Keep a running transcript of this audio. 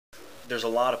there's a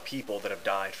lot of people that have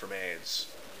died from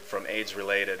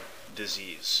AIDS-related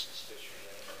disease.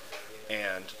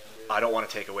 And I don't want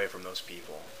to take away from those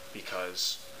people,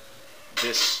 because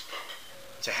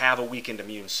to have a weakened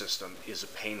immune system is a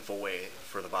painful way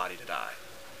for the body to die.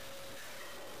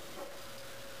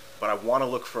 But I want to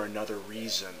look for another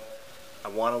reason. I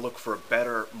want to look for a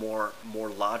better, more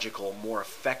logical, more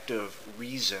effective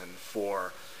reason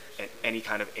for any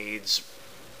kind of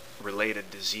AIDS-related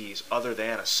disease other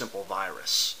than a simple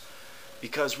virus.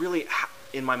 Because really,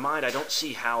 in my mind, I don't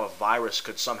see how a virus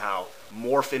could somehow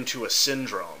morph into a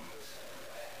syndrome.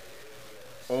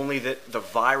 Only that the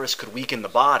virus could weaken the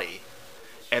body,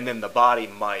 and then the body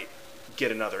might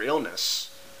get another illness.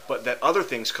 But that other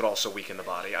things could also weaken the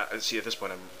body. See, at this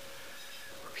point, I'm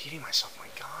repeating myself. My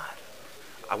God.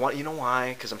 You know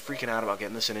why? Because I'm freaking out about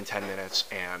getting this in 10 minutes,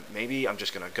 and maybe I'm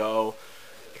just going to go,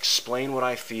 explain what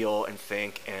I feel and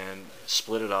think, and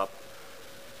split it up,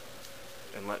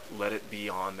 and let it be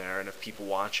on there. And if people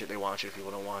watch it, they watch it. If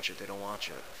people don't watch it, they don't watch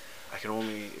it. I can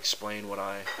only explain what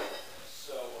I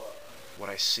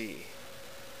see.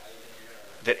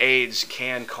 That AIDS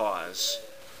can cause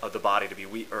the body to be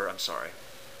weak. Or I'm sorry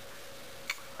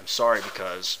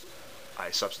because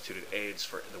I substituted AIDS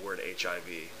for the word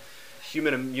HIV.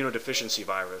 Human immunodeficiency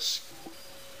virus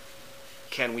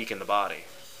can weaken the body,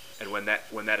 and when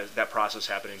that process is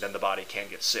happening, then the body can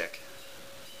get sick.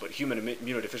 But human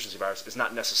immunodeficiency virus is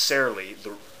not necessarily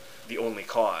the only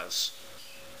cause,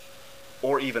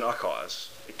 or even a cause.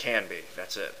 It can be.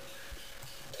 That's it.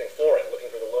 Looking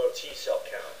for the low T cell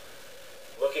count.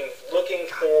 Looking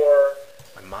for.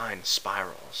 My mind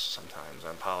spirals sometimes.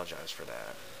 I apologize for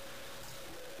that.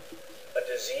 A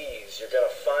disease, you're gonna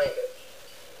find it.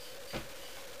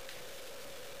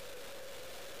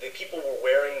 The people were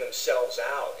wearing themselves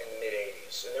out in the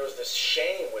mid-'80s, and there was this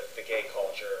shame with the gay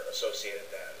culture associated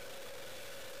then.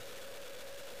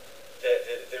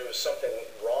 That there was something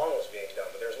wrong was being done,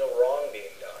 but there was no wrong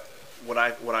being done.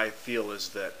 What I feel is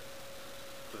that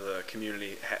the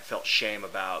community felt shame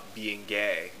about being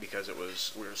gay because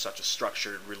we were such a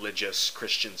structured, religious,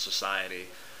 Christian society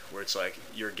where it's like,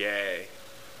 you're gay,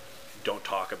 don't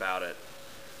talk about it.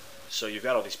 So you've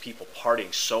got all these people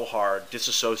partying so hard,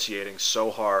 disassociating so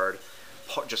hard,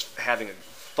 just having a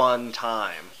fun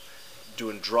time,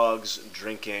 doing drugs,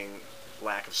 drinking,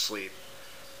 lack of sleep,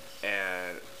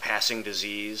 and passing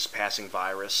disease, passing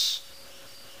viruses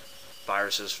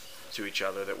to each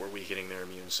other that were weakening their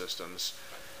immune systems.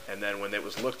 And then when it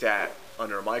was looked at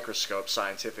under a microscope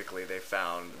scientifically, they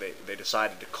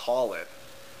decided to call it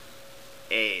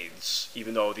AIDS,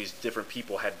 even though these different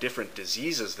people had different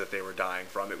diseases that they were dying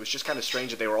from. It was just kind of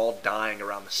strange that they were all dying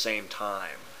around the same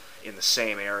time in the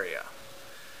same area.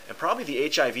 And probably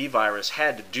the HIV virus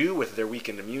had to do with their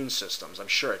weakened immune systems. I'm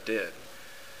sure it did.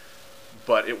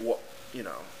 But it was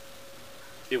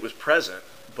present,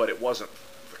 but it wasn't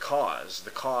the cause.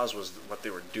 The cause was what they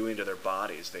were doing to their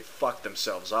bodies. They fucked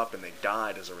themselves up and they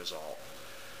died as a result.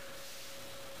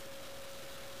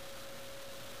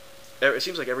 It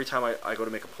seems like every time I go to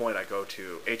make a point, I go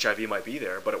to HIV might be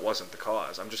there, but it wasn't the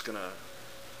cause. I'm just gonna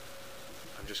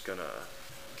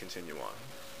continue on.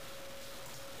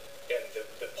 And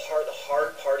the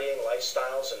hard partying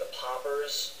lifestyles and the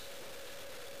poppers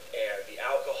and the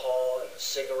alcohol and the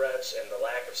cigarettes and the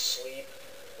lack of sleep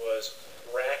was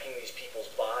racking these people's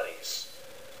bodies.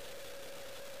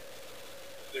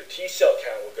 Their T cell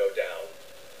count would go down.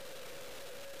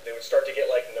 They would start to get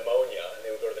like pneumonia, and they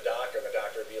would go to the doctor, and the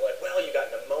doctor would be like, well, you got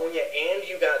pneumonia, and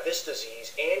you got this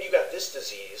disease, and you got this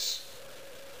disease.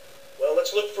 Well,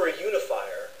 let's look for a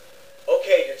unifier.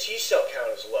 Okay, your T cell count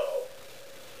is low.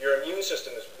 Your immune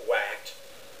system is whacked.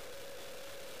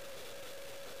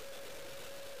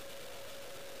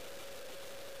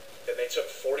 Then they took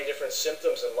 40 different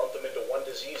symptoms and lumped them into one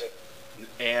disease.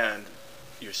 And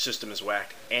your system is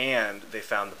whacked, and they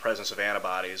found the presence of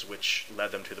antibodies, which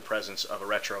led them to the presence of a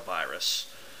retrovirus,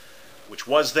 which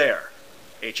was there,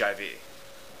 HIV.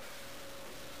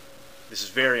 This is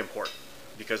very important,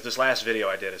 because this last video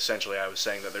I did, essentially I was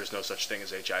saying that there's no such thing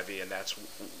as HIV, and that's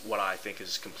what I think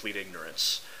is complete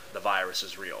ignorance. The virus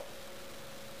is real.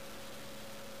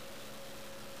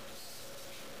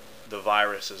 The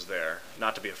virus is there,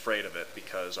 not to be afraid of it,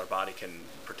 because our body can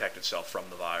protect itself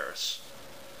from the virus.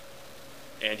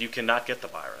 And you cannot get the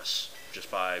virus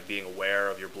just by being aware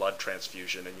of your blood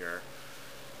transfusion and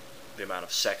the amount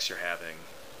of sex you're having.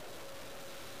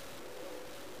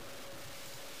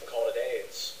 Call it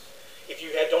AIDS. If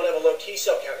you don't have a low T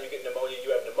cell count and you get pneumonia,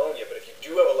 you have pneumonia. But if you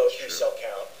do have a low T cell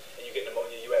count and you get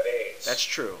pneumonia, you have AIDS. That's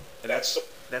true. And that's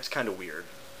kind of weird.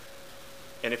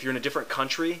 And if you're in a different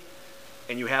country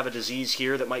and you have a disease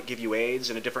here that might give you AIDS,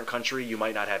 in a different country you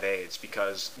might not have AIDS,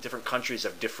 because different countries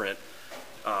have different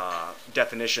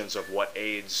definitions of what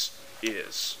AIDS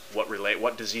is,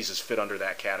 what diseases fit under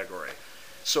that category.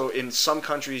 So in some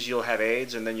countries you'll have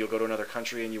AIDS, and then you'll go to another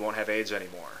country and you won't have AIDS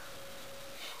anymore.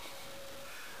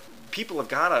 People have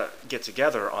got to get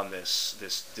together on this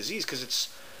disease, because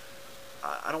it's,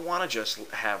 I don't want to just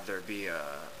have there be a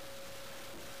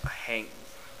hang.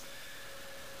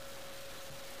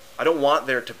 I don't want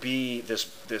there to be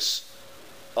this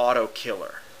auto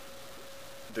killer.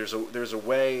 There's a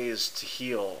ways to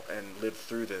heal and live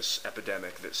through this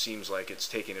epidemic that seems like it's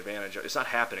taking advantage of. It's not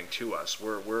happening to us.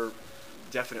 We're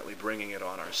definitely bringing it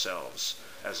on ourselves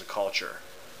as a culture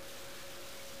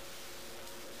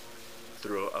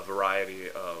through a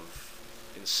variety of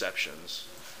inceptions.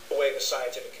 The way the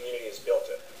scientific community has built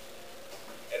it.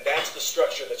 And that's the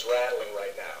structure that's rattling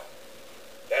right now.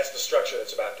 That's the structure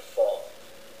that's about to fall.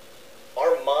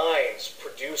 Our minds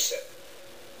produce it.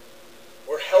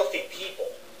 We're healthy people.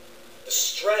 The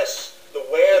stress, the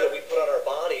wear that we put on our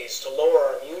bodies to lower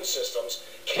our immune systems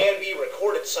can be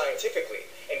recorded scientifically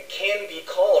and can be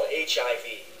called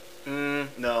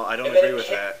HIV. No, I don't agree with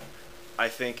that. I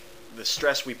think the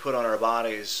stress we put on our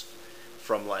bodies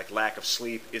from like lack of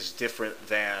sleep is different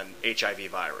than HIV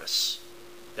virus.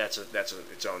 That's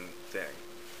its own thing.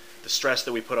 The stress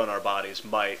that we put on our bodies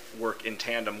might work in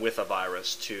tandem with a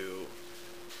virus to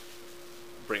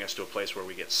bring us to a place where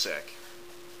we get sick.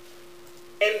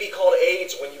 It can be called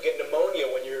AIDS when you get pneumonia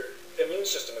when your immune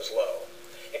system is low.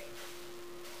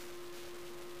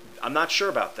 I'm not sure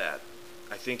about that.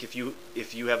 I think if you have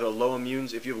if you have a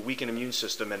weakened immune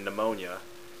system and pneumonia,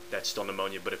 that's still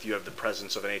pneumonia. But if you have the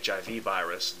presence of an HIV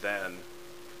virus, then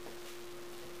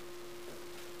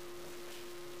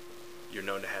you're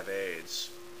known to have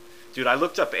AIDS. Dude, I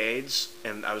looked up AIDS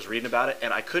and I was reading about it,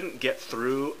 and I couldn't get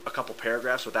through a couple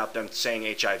paragraphs without them saying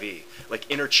HIV,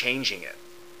 like interchanging it,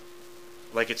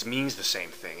 like it means the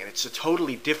same thing, and it's a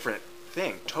totally different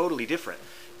thing, totally different.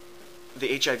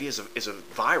 The HIV is a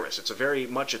virus. It's a very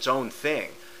much its own thing,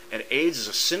 and AIDS is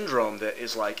a syndrome that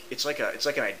is like it's like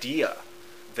an idea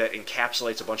that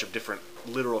encapsulates a bunch of different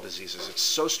literal diseases. It's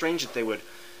so strange that they would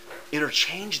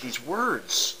interchange these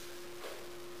words.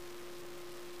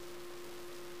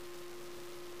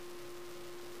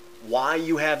 Why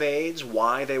you have AIDS,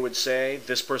 why they would say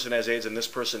this person has AIDS and this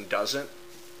person doesn't.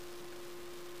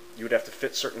 You would have to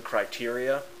fit certain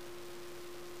criteria.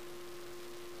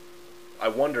 I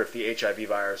wonder if the HIV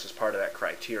virus is part of that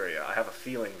criteria. I have a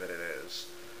feeling that it is.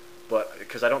 But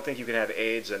because I don't think you can have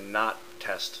AIDS and not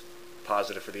test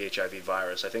positive for the HIV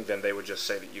virus. I think then they would just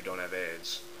say that you don't have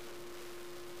AIDS.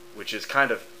 Which is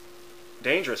kind of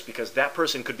dangerous, because that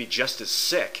person could be just as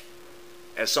sick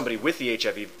as somebody with the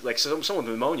HIV, like someone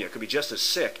with pneumonia could be just as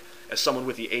sick as someone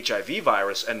with the HIV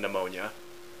virus and pneumonia,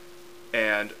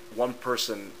 and one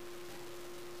person.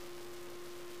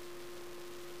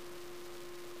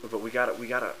 But we gotta,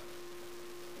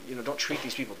 don't treat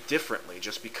these people differently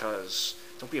just because.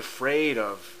 Don't be afraid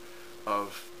of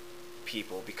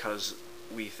people because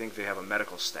we think they have a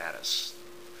medical status.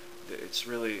 It's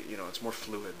really, it's more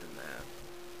fluid than that.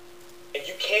 And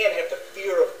you can have the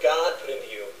fear of God put into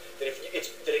you. That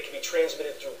it can be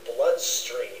transmitted through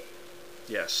bloodstream.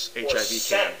 Yes,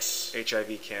 sex.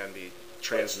 HIV can be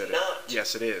transmitted. But it's not.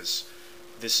 Yes, it is.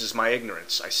 This is my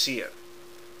ignorance. I see it.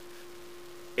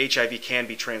 HIV can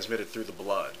be transmitted through the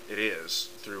blood. It is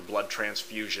through blood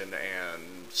transfusion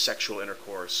and sexual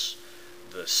intercourse.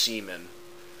 The semen,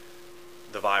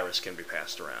 the virus can be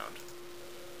passed around.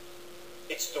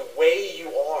 It's the way you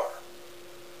are.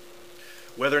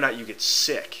 Whether or not you get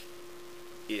sick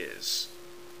is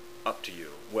up to you.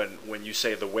 When you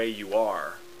say the way you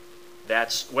are,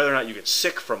 that's whether or not you get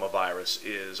sick from a virus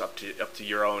is up to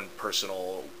your own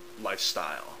personal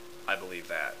lifestyle. I believe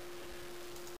that.